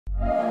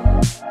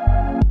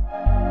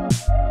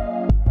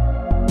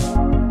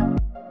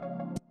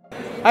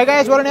Hi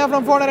guys, Warren here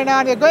from FoneArena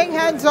and we are going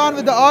hands-on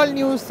with the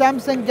all-new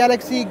Samsung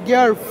Galaxy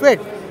Gear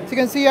Fit. As you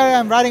can see here,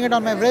 I'm riding it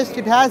on my wrist.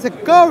 It has a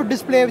curved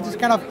display which is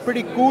kind of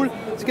pretty cool.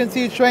 As you can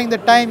see, it's showing the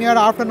time here,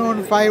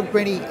 afternoon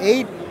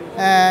 5:28.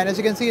 And as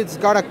you can see, it's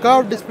got a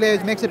curved display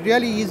which makes it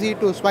really easy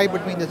to swipe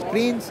between the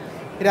screens.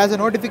 It has a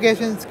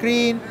notification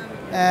screen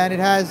and it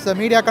has a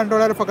media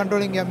controller for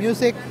controlling your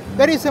music.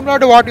 Very similar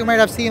to what you might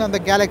have seen on the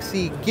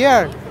Galaxy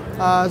Gear.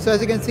 So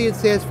as you can see, it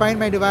says find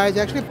my device.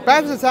 Actually,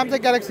 perhaps a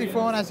Samsung Galaxy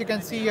phone. As you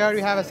can see here, we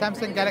have a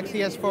Samsung Galaxy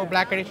S4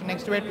 Black Edition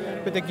next to it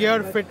with the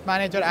Gear Fit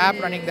Manager app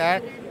running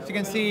there. As you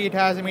can see, it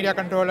has a media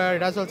controller.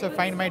 It has also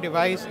find my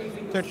device,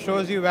 so it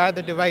shows you where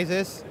the device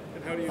is.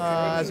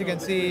 As you can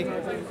see,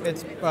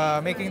 it's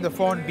making the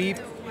phone beep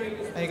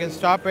and you can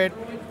stop it.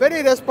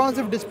 Very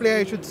responsive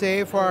display, I should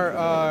say, for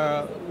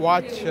a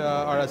watch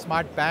or a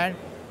smart band.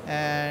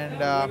 And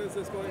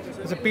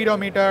there's a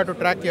pedometer to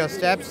track your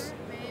steps.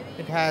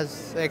 It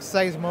has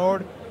exercise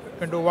mode. You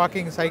can do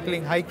walking,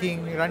 cycling,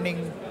 hiking,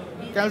 running.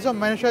 You can also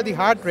measure the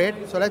heart rate.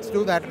 So let's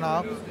do that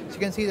now. So you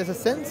can see there's a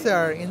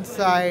sensor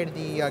inside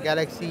the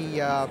Galaxy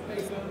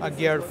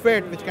Gear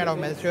Fit which kind of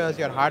measures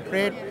your heart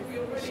rate.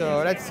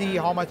 So let's see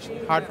how much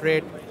heart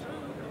rate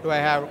do I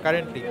have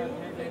currently.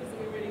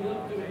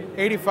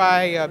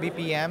 85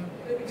 BPM,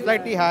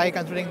 slightly high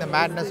considering the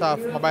madness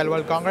of Mobile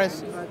World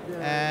Congress.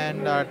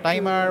 And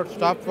timer,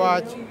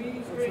 stopwatch.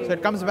 So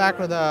it comes back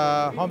to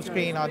the home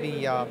screen or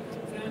the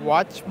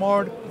watch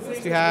mode.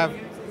 So you have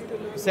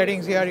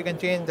settings here, you can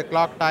change the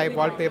clock type,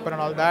 wallpaper and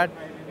all that.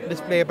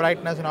 Display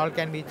brightness and all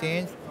can be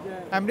changed.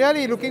 I'm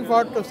really looking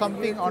forward to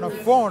something on a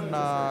phone,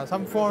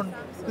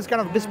 this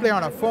kind of display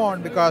on a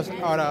phone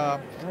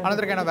or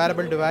another kind of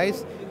wearable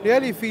device.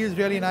 Really feels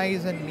really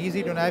nice and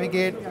easy to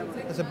navigate.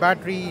 There's a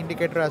battery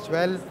indicator as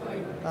well.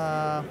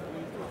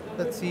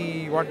 Let's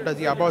see, what does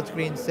the about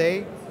screen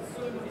say?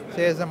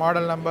 Says the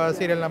model number,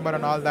 serial number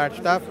and all that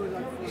stuff.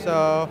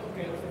 So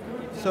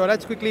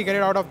let's quickly get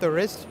it out of the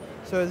wrist.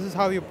 So this is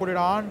how you put it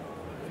on.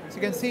 So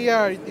you can see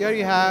here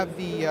you have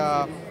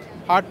the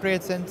heart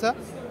rate sensor.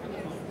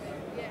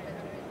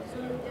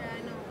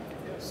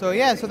 So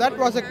yeah, so that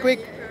was a quick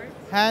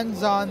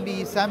hands on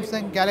the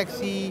Samsung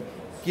Galaxy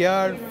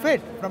Gear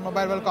Fit from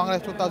Mobile World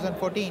Congress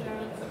 2014.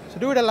 So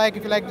do it a like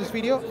if you like this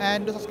video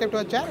and do subscribe to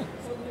our channel.